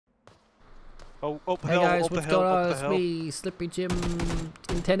Oh, up the Hey hill, guys, up the what's hill, going on? up the It's hill. me, Slippery Jim in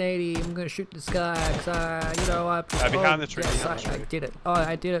 1080. I'm gonna shoot this guy because I Behind the tree, yes, behind the I tree. did it. Oh,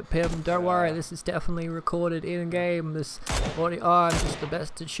 I did it, Pim. Don't worry, this is definitely recorded in game. This audio. Oh, I'm just the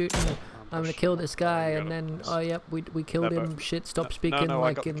best at shooting. I'm gonna kill this guy, and then yep, we killed him. Shit, stop speaking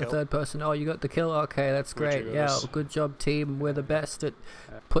like in the third person. Oh, you got the kill. Okay, that's great. Yeah, good job, team. We're the best at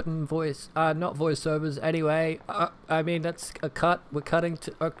putting not voiceovers. Anyway, I mean that's a cut. We're cutting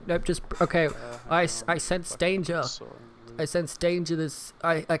to. No, just okay. I sense danger. I sense danger.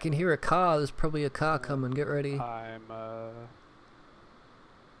 I can hear a car. There's probably a car coming. Get ready.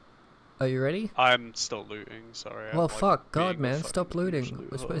 Are you ready? I'm still looting, sorry. Well, I'm, fuck, like, God, man, stop looting.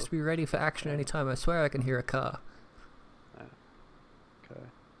 We're supposed to be ready for action anytime. I swear I can hear a car. Okay.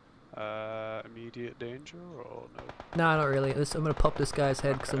 Immediate danger or no? Nah, not really. I'm gonna pop this guy's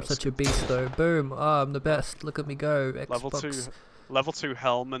head because I'm such a beast, though. Boom. Oh, I'm the best. Look at me go. Xbox. Level 2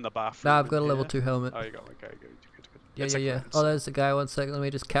 helm in the bathroom. Nah, I've got a level 2 helmet. Oh, you got okay, good. Yeah. Oh, there's the guy. 1 second. Let me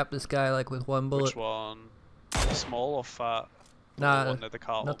just cap this guy like with one bullet. Which one? Small or fat? Nah, the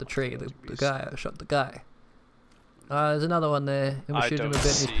car not the tree. The guy. I shot the guy. There's another one there. I'm gonna shoot him a bit.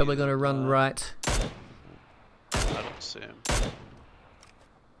 He's probably gonna run right. I don't see him.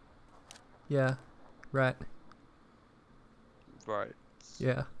 Yeah, right. Right.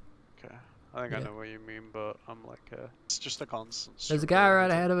 Yeah. Okay. I think I know what you mean, but I'm like, it's just a constant. There's a guy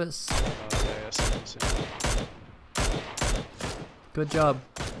right ahead of us. Good job.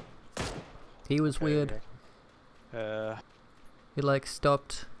 He was weird. He like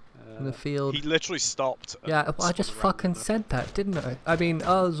stopped in the field. He literally stopped. Yeah, well, I just fucking said that, didn't I? I mean,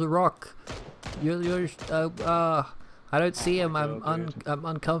 oh, there's a rock. I don't see him. I'm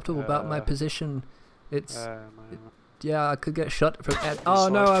uncomfortable about my position. Yeah, I could get shot from. Oh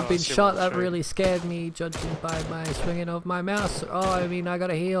no, I've been shot. That really scared me, judging by my swinging of my mouse. Oh, I mean, I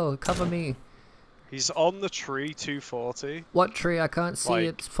gotta heal. Cover me. He's on the tree, 240. What tree? I can't see. Like,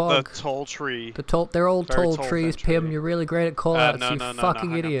 it's fog. The tall tree. They're all tall trees, Pim. You're really great at call-outs, you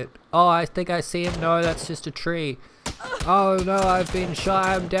fucking idiot. Oh, I think I see him. No, that's just a tree. Oh no, I've been shot.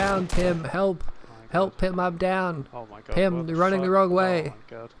 I'm down, Pim. Help. Help, Pim, I'm down. Oh my god. Pim, they're running the wrong way. Oh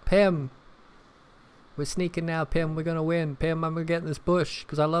my god. Pim. We're sneaking now, Pim. We're gonna win. Pim, I'm gonna get in this bush,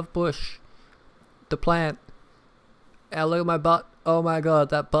 because I love bush. The plant. Oh, look at my butt. Oh my god,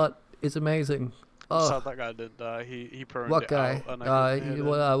 that butt is amazing. Oh. Sad that guy didn't die. He proned what it guy? Out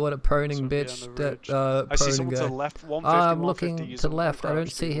What a proning bitch. That I see proning someone guy. to the left. 150, I'm looking to the left. I don't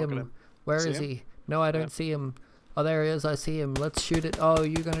see him. Where is he? No, I don't see him. Oh, there he is. I see him. Let's shoot it. Oh,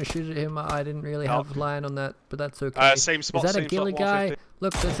 you're gonna shoot at him. I didn't really have a line on that, but that's okay. Same spot. Is that a ghillie guy?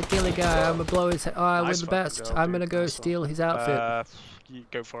 Look, there's a ghillie guy. I'm gonna blow his head. Oh, we're the best. I'm gonna go steal his outfit.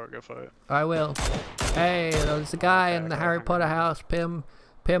 Go for it. Go for it. I will. Hey, there's a guy in the Harry Potter house.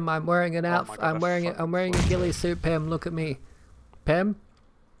 Pim, I'm wearing an outfit. I'm wearing a ghillie suit. Pim, look at me. Pim.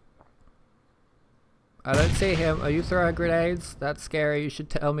 I don't see him. Are you throwing grenades? That's scary. You should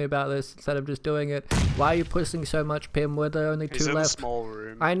tell me about this instead of just doing it. Why are you pushing so much, Pim? We're the only two left. He's in the small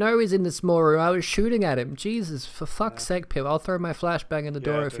room. I know he's in the small room. I was shooting at him. Jesus, for fuck's sake, Pim. I'll throw my flashbang in the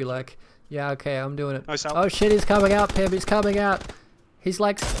door if you like. Yeah, okay, I'm doing it. Oh shit, he's coming out, Pim. He's coming out. He's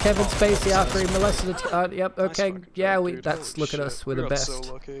like Kevin Spacey after he molested a yep, okay. Yeah, look at us. We're the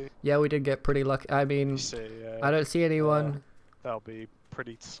best. Yeah, we did get pretty lucky. I mean, I don't see anyone. That'll be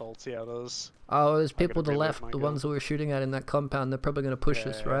pretty salty at us. Oh, there's people to the left, the ones that we're shooting at in that compound. They're probably going to push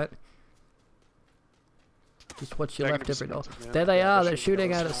us, right? Just watch your left every day. There they are, they're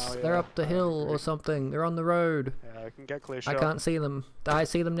shooting at us. They're up the hill or something. They're on the road. Yeah, I can get clear shot. I can't see them. I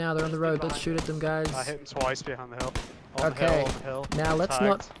see them now, they're on the road. Let's shoot at them, guys. I hit them twice behind the hill. Okay, now let's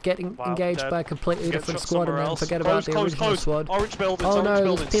not get engaged by a completely different squad and then forget about the original squad. Orange buildings, oh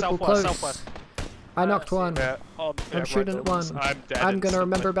no, there's people close. I knocked one. I'm shooting at one. I'm gonna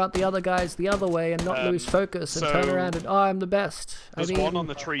remember about the other guys the other way and not lose focus and turn around and I'm the best. There's one on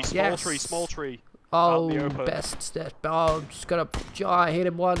the tree, small tree. Oh, best. Oh, I'm just gonna. I hit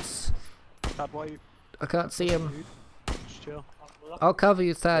him once. I can't see him. I'll cover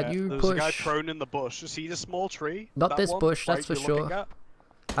you, Thad. You push. There's a guy prone in the bush. You see the small tree? Not this bush, that's for sure.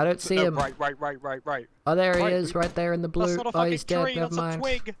 I don't see him. Right. Oh, there he is, right there in the blue. Oh, he's dead. Never mind.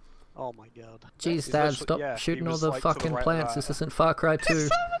 Oh my god. Jeez, Thad, stop shooting all the fucking plants. This isn't Far Cry 2.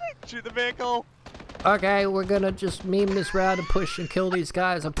 Shoot the vehicle. Okay, we're gonna just meme this route and push and kill these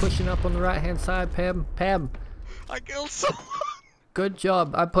guys. I'm pushing up on the right hand side, Pam. I killed someone. Good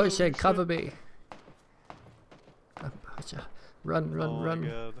job. I'm pushing. Cover me. Run, run, Oh run. my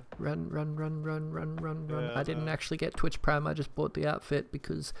God. Run, run, run, run, run, run, run. Yeah, I didn't no. actually get Twitch Prime, I just bought the outfit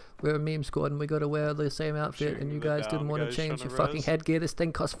because we're a meme squad and we gotta wear the same outfit and you the guys didn't down want to guys change trying your to fucking res. headgear. This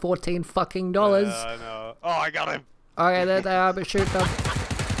thing costs $14 fucking dollars. Yeah, I know. Oh, I got him! Okay, there they are, but shoot them.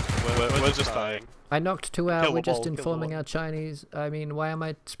 We're just dying. I knocked 2 out, Kill we're the just ball, kill the informing ball. our Chinese. I mean, why am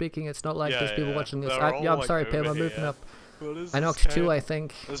I speaking? It's not like Yeah, there's people yeah. watching this. They're all, Yeah, I'm like, sorry, Pam, over I'm moving here. up. What is I this knocked 2, guy? I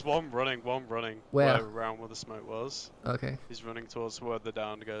think. There's one running. Where? Around where the smoke was. Okay. He's running towards where the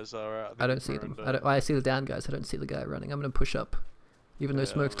down guys are at. I don't see them. I see the down guys, I don't see the guy running. I'm gonna push up. Even though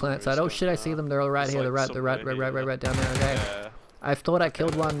smoke's client side. Oh shit, I see them. They're all right here. They're right down there. Okay. Yeah. I thought I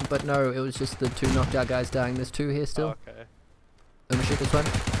killed one, but no, it was just the 2 knocked out guys dying. There's 2 here still. Okay. Let me shoot this one.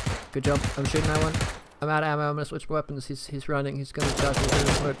 Good job. I'm shooting that one. I'm out of ammo. I'm gonna switch weapons. He's running. He's gonna charge me through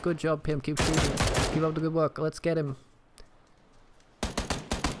the smoke. Good job, Pim. Keep shooting. Keep up the good work. Let's get him.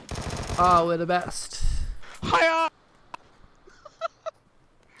 Oh, we're the best. Hiya!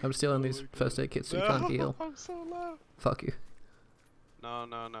 I'm stealing these first aid kits so you can't heal. I'm so low. Fuck you. No,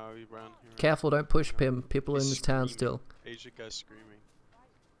 he ran. He ran. Careful, don't push, Pim. People in He's this town screaming. still. Asian guy's screaming.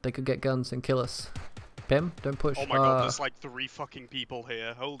 They could get guns and kill us. Pim, don't push. Oh my God, there's like 3 fucking people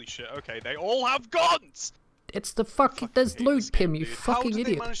here. Holy shit. Okay, they all have guns! It's the fucking... There's loot, Pim, you fucking How did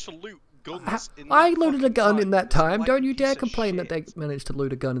idiot. they manage to loot guns in I that loaded a fucking gun site? in that It's time. like Don't you a piece dare of complain that they shit. managed to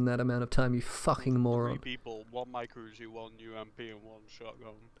loot a gun in that amount of time, you fucking 3 moron. people, 1 micro Uzi, 1 UMP, and 1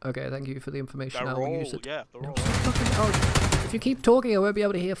 shotgun. Okay, thank you for the information. They're I will all, use it. yeah, they're No, all. fucking, oh, if you keep talking, I won't be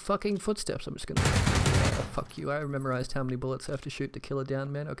able to hear fucking footsteps. I'm just gonna... Oh, fuck you. I memorized how many bullets I have to shoot to kill a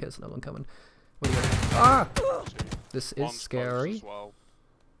down man. Okay, there's another one coming. What do you got? Ah! This is scary. As well.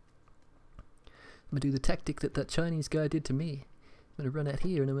 I'm gonna do the tactic that Chinese guy did to me. I'm gonna run out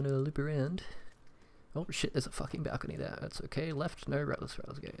here and I'm gonna loop around. Oh shit, there's a fucking balcony there. That's okay. Left? No, right. Let's go.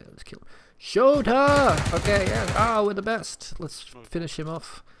 Yeah, let's kill him. Shoot her! Okay, yeah. Oh, we're the best. Let's finish him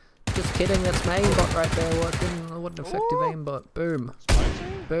off. Just kidding, that's my aimbot right there working. What an effective aimbot. Boom.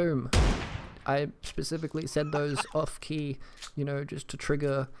 Boom. I specifically said those off-key, you know, just to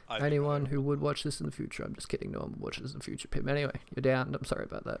trigger anyone who would watch this in the future. I'm just kidding, no one would watch this in the future. Pim, anyway, you're down. I'm sorry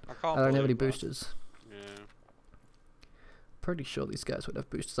about that. I don't have any boosters. Yeah. Pretty sure these guys would have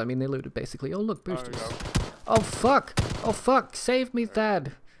boosters. I mean, they looted basically. Oh, look, boosters. Oh, fuck. Oh, fuck. Save me,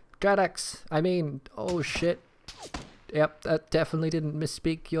 Thad. Dradax. I mean, oh, shit. Yep, that definitely didn't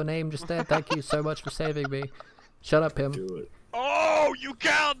misspeak your name just there. Thank you so much for saving me. Shut up, Pim. Do it. Oh, you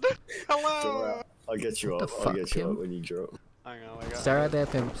can! Hello! Dora, I'll get you What up. the I'll fuck, get you Pim? up when you drop. Hang on, I got Stay right there,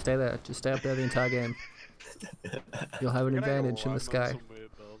 Pim. Stay there. Just stay up there the entire game. You'll have an advantage in the sky.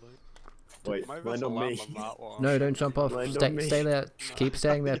 Wait, land on me. No, don't jump off. Land Stay, on me. stay there. Keep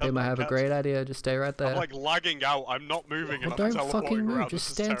staying there, Pim. I have a great idea. Just stay right there. I'm like lagging out. I'm not moving. Well, and I'm don't fucking teleporting move. around. Just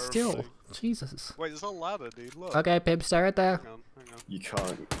This is stand still. terrifying. Jesus. Wait, there's a ladder, dude. Look. Okay, Pim, stay right there. Hang on. You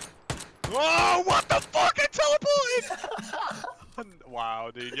can't. Oh, what the fuck? I teleported!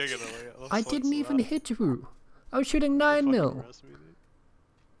 Wow, dude, you're gonna wait. I didn't even hit you. I was shooting 9mm.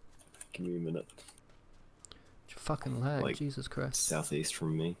 Give me a minute. Fucking lag, Like, Jesus Christ. Southeast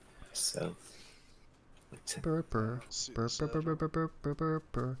from me. South. Like Burr, burr. Burr, burr, burr, burr, burr, burr, burr, burr,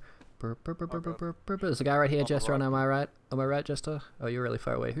 burr. Burr, burr, burr, burr, burr, burr, burr. There's a guy right here, Jester. On my right. On my right, Jester. Oh, you're really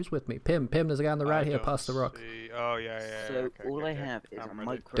far away. Who's with me? Pim. There's a guy on the right here, past the rock. Oh, yeah. So Okay, all okay, I okay. have is a I'm ready.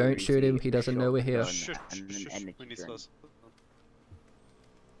 micro. Don't shoot him, Uzi, he doesn't know we're here. shotgun, Shush, and an shush, energy we need drink. those.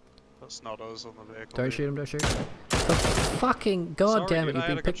 That's not us on the vehicle. Don't shoot him, don't shoot him. Fucking god Sorry, damn it, dude, I you've had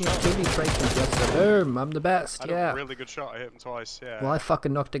been a good picking up shot. too many traitors, Jester. Boom, I'm the best, I had yeah. a really good shot. I hit him twice, yeah. Well, I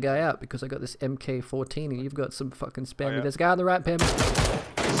fucking knocked a guy out because I got this MK14 and you've got some fucking spammy. yeah. There's a guy on the right, Pim.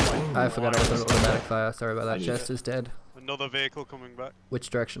 I forgot it was an automatic fire. Sorry about that. I need Jester's dead. Another vehicle coming back. Which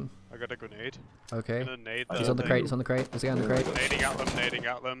direction? I got a grenade. Okay. Gonna nade He's on the crate, he's on the crate. There's a guy on the crate. Nading at them, nading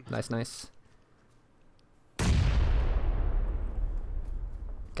at them. Nice, nice.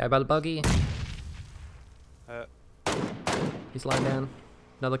 Guy by the buggy. He's lying down.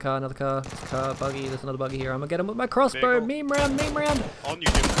 Another car, there's a car, buggy, there's another buggy here. I'm gonna get him with my crossbow. Vehicle. Meme round. On you,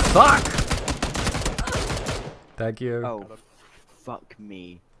 Jim. Fuck! Thank you. Oh, fuck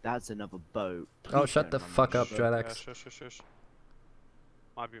me. That's another boat. Oh, Please shut the don't run fuck me up, over. Yeah, Dredax. shush.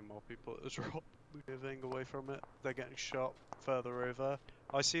 Might be more people at the drop. Moving away from it. They're getting shot further over.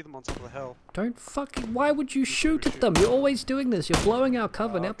 I see them on top of the hill. Don't fucking. Why would you shoot at them? You're always doing this. You're blowing our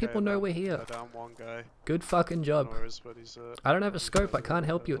cover. Now Okay, people know then. we're here. They're down one guy. Good fucking job. Where is, but he's, I don't have a scope. I can't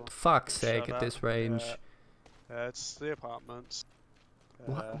help you. At fuck's sake, Shut at up. this range. It's the apartments.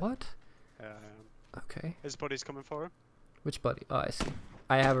 What? Yeah, Okay. his buddy's coming for him. Which buddy? Oh, I see.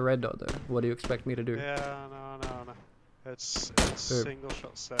 I have a red dot though. What do you expect me to do? Yeah, no. It's Boom. single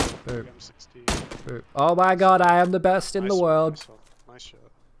shot 7, Boom. M16. Boom. Oh my god, I am the best in Nice the one, world. Nice, one. Nice shot.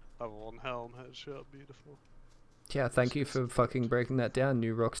 Level 1 helm headshot, beautiful. Yeah, thank you for fucking breaking that down,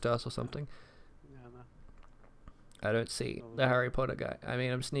 new Rockstars or something. Yeah, no. I don't see the Harry Potter guy. I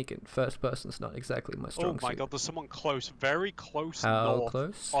mean, I'm sneaking. First person's not exactly my strong Oh my suit. god, there's someone close, very close How north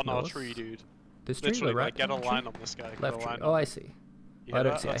close? on our North? tree, dude. This tree, Literally, the right like, get a tree? line on this guy. Get Left a tree. line Oh, on I him. see. You I hear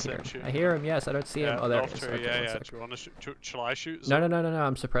don't that? see. I That's hear him him. shooting. I hear him. Yes, I don't see him. Yeah, Oh, there off he is. tree, Okay, yeah, one yeah. sec. Do you want to shoot? Shall I shoot? No, no, no, no, no.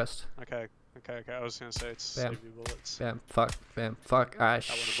 I'm suppressed. Okay, okay, okay. I was gonna say it's Bam. save you bullets. Bam. Fuck. Bam. Fuck. Ah, That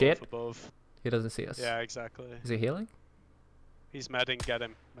one shit. above. He doesn't see us. Yeah, exactly. Is he healing? He's medding. Get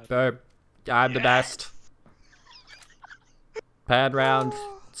him. Boom. I'm the best. Pad round.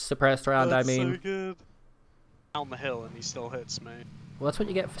 Suppressed round, I That's mean. so good. Down the hill and he still hits me. Well, that's what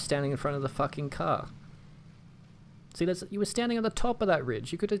you get for standing in front of the fucking car. See, you were standing on the top of that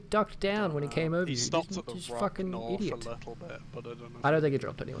ridge. You could have ducked down when he came over He you. stopped You at the just rock fucking north idiot. a little bit, but I don't know. I don't think he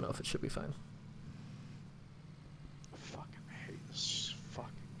dropped anyone off. It should be fine. I fucking hate this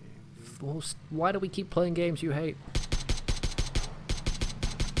fucking game, dude. Well, why do we keep playing games you hate?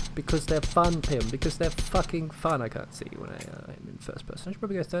 Because they're fun, Pim. Because they're fucking fun. I can't see when I'm in first person. I should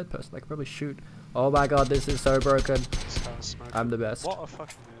probably go third person. I could probably shoot. Oh my god, this is so broken. This guy's smoking. I'm the best. What a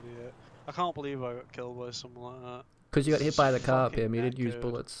fucking idiot. I can't believe I got killed by someone like that. Because you got hit by the car, Fucking Pim. You did use knackered.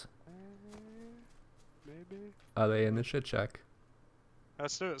 bullets. Maybe. Are they in the shit shack?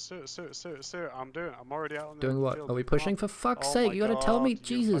 Let's do it, let's do it, let's do it, let's do it, let's do it. I'm doing it. I'm already out on the Doing what? field. Are we Come on. pushing? For fuck's Oh sake, my you gotta tell me. God,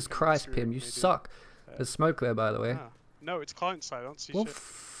 you're Jesus fucking Christ, screwing Pim, you me, dude. suck. There's smoke there, by the way. Ah. No, it's client side. I don't see Well, shit.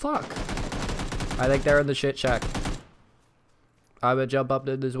 fuck. I think they're in the shit shack. I'm gonna jump up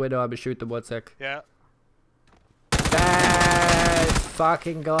to this window. I'm gonna shoot them. 1 sec. Yeah. Ah,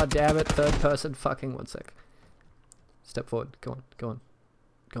 fucking goddamn it. Third person. Fucking 1 sec. Step forward. Go on. Go on.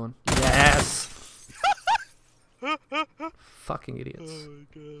 Go on. Yes! Fucking idiots. Oh my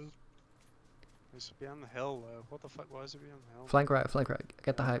god. It's behind the hill though. What the fuck? Why is it behind the hill? Flank right, flank right.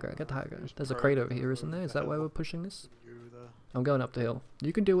 Get the high ground, get the high ground. There's a crate over here, isn't there? Is that why we're pushing this? I'm going up the hill.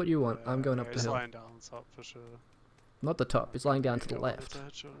 You can do what you want. I'm going up the He's hill. lying down on top for sure. Not the top. It's lying down to the Yeah, I wanted left. to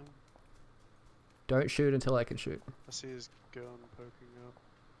headshot him. Don't shoot until I can shoot. I see his gun poking up.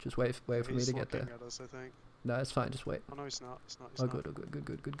 Just wait for me He's to get there. looking at us, I think. No, it's fine. Just wait. Oh no, he's not. He's not. He's Oh, not. good, oh, good, good,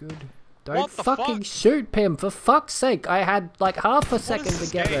 good, good, good. Don't What the fucking fuck? shoot, Pim. For fuck's sake. I had like half a What second is to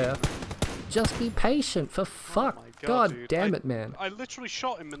this get game? there. Just be patient. For fuck. my God, God, dude. damn it, man. I literally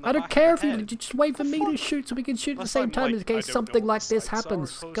shot him in the I don't back care of if the you head. just wait for The me to fuck? shoot so we can shoot at the Unless same I'm, time like, in I case don't something know like what the this sights are at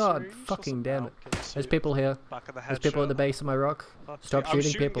happens. close God, range, fucking doesn't damn help, it. can you see There's it? people here. Back of the There's people at the headshot. base of my rock. Fuck, Stop I was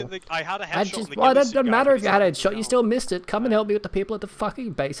shooting people. I had a headshot I on just, the well, it ghillie doesn't suit matter guy, if you had a but he shot, you down. still missed it. Come and help me with the people at the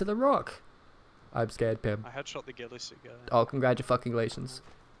fucking base of the rock. I'm scared, Pim. I headshot the ghillie suit guy. Oh, congratulations.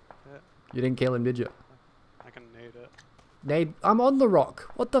 Yeah. You didn't kill him, did you? I can nade it. Nade, I'm on the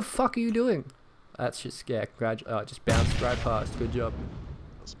rock. What the fuck are you doing? That's just, yeah, just bounced right past. Good job.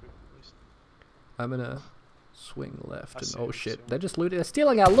 That's good, at least. I'm gonna swing left I and see oh him, shit, see him. they're just looting. They're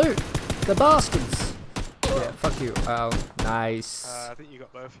stealing our loot. The bastards. Yeah, fuck you. Oh, nice. I think you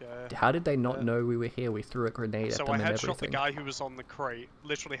got both, yeah. How did they not Yeah. know we were here? We threw a grenade So at I them and headshot the everything. guy who was on the crate.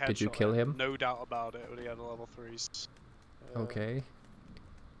 Literally headshot Did you kill him? No doubt about it, but he had a level 3s. Okay.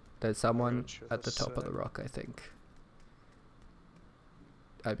 There's someone sure at the that's, top of the rock, I think.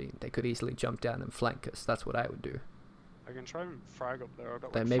 I mean, they could easily jump down and flank us. That's what I would do. I can try and frag up there. I've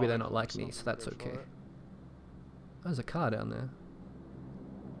got Then like maybe they're 5 not like bullets, me, I'm so gonna that's go for okay. it. There's a car down there.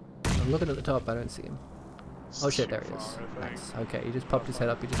 I'm looking at the top, I don't see him. Oh shit, there he Too is. far, I think. Nice. Okay, he just popped his head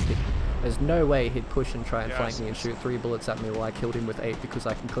up, he just hit. There's no way he'd push and try and Yeah, flank me and I shoot 3 bullets at me while I killed him with 8 because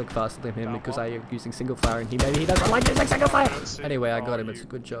I can click faster than him Down because one. I am using single fire and he doesn't like using single fire! Let's see. Anyway, I Oh, got him. It's you- a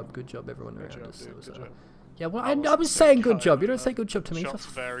good job everyone Good around job, us. dude, It was, good job. yeah, well, That I was a saying big good job. cut, You don't that. say good job to me, Shots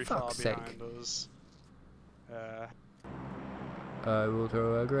for very far fuck's sake. behind us. I will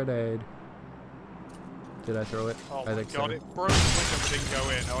throw a grenade. Did I throw it? Oh I my think god, so. it broke but it didn't go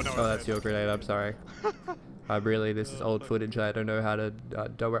in. Oh no, Oh, it that's did. your grenade. I'm sorry. This is old footage. I don't know how to.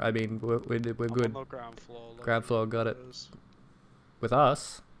 Don't worry. I mean, we're good. I'm on the ground floor. look Ground at floor, got it. those. With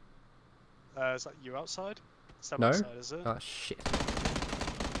us? Is that you outside? Step No. outside, is it? Oh shit.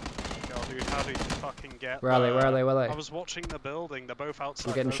 God, dude, how did you fucking get Where are they? Where are they? Where are I they? was watching the building. They're both outside.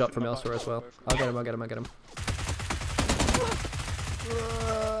 We're getting both shot in from the back elsewhere as door, well. both in I'll the get him. back. I'll get him. I'll get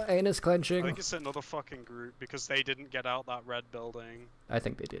him. Anus I clenching. think it's another fucking group because they didn't get out that red building. I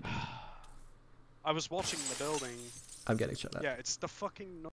think they did. I was watching the building. I'm getting shot at. Yeah, it's the fucking